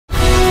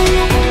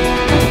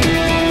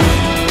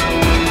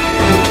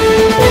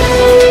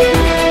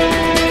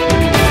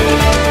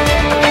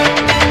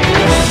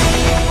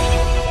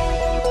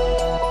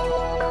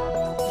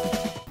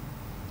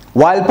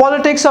While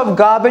politics of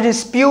garbage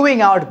is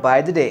spewing out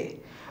by the day,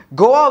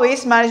 Goa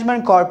Waste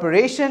Management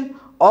Corporation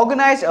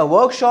organized a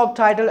workshop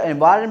titled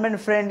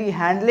Environment-Friendly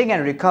Handling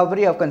and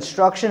Recovery of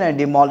Construction and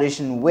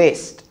Demolition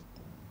Waste.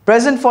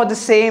 Present for the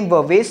same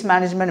were Waste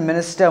Management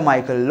Minister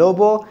Michael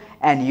Lobo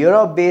and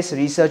Europe-based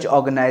research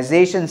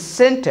organization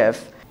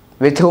Sintef,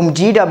 with whom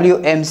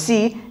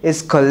GWMC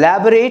is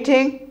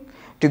collaborating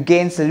to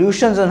gain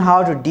solutions on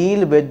how to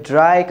deal with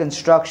dry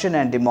construction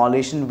and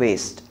demolition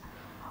waste.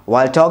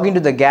 While talking to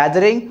the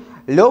gathering,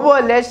 Lobo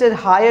alleged that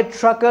hired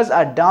truckers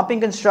are dumping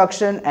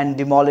construction and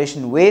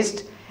demolition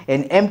waste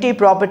in empty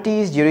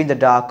properties during the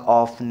dark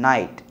of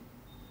night.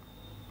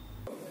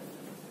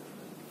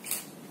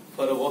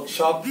 For a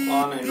workshop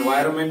on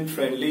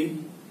environment-friendly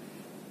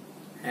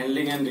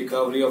handling and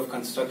recovery of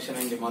construction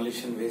and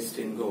demolition waste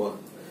in Goa.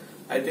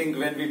 I think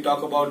when we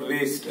talk about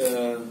waste,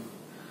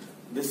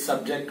 this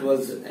subject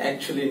was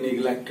actually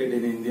neglected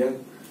in India.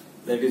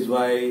 That is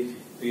why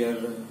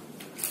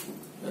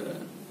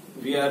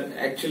we are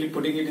actually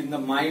putting it in the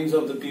minds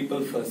of the people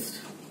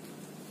first.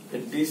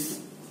 That this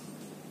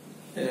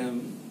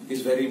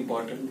is very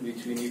important,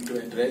 which we need to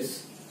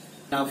address.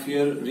 Now,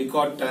 here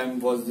record time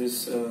was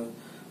this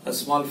a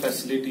small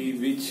facility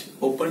which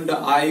opened the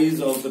eyes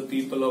of the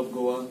people of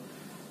Goa,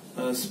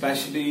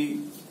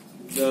 especially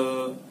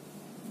the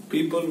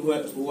people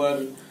who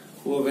are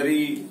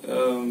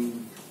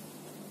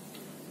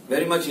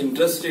very much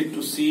interested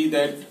to see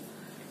that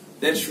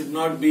there should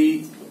not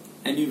be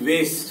any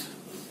waste,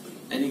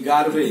 any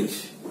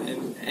garbage,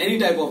 and any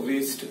type of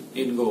waste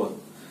in Goa.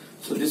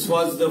 So this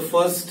was the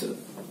first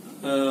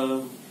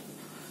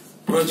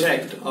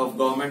project of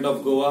Government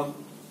of Goa.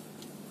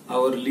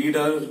 Our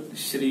leader,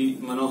 Shri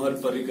Manohar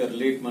Parrikar,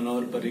 late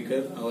Manohar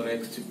Parrikar, our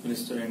ex-Chief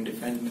Minister and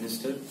Defence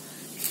Minister,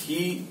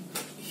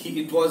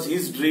 it was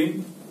his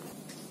dream.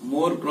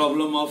 More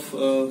problem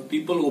of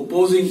people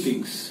opposing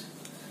things,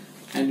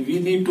 and we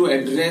need to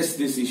address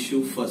this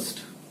issue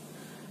first.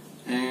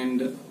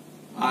 And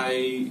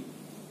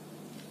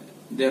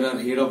there are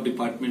head of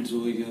departments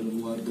over here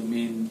who are the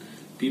main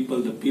people,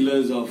 the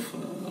pillars of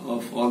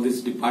all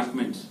these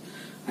departments.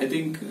 I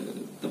think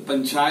the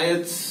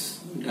panchayats,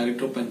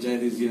 Director of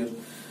Panchayat is here,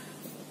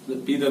 the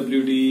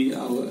PWD,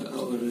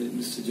 our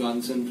Mr.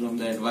 Johnson from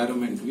the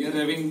environment. We are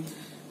having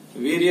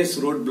various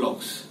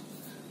roadblocks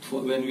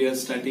for when we are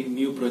starting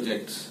new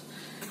projects,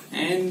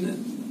 and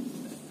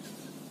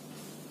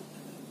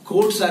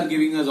courts are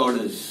giving us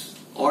orders.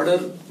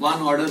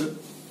 One order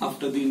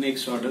after the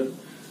next order.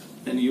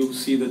 Then you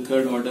see the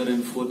third order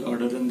and fourth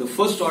order, and the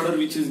first order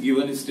which is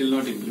given is still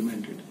not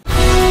implemented.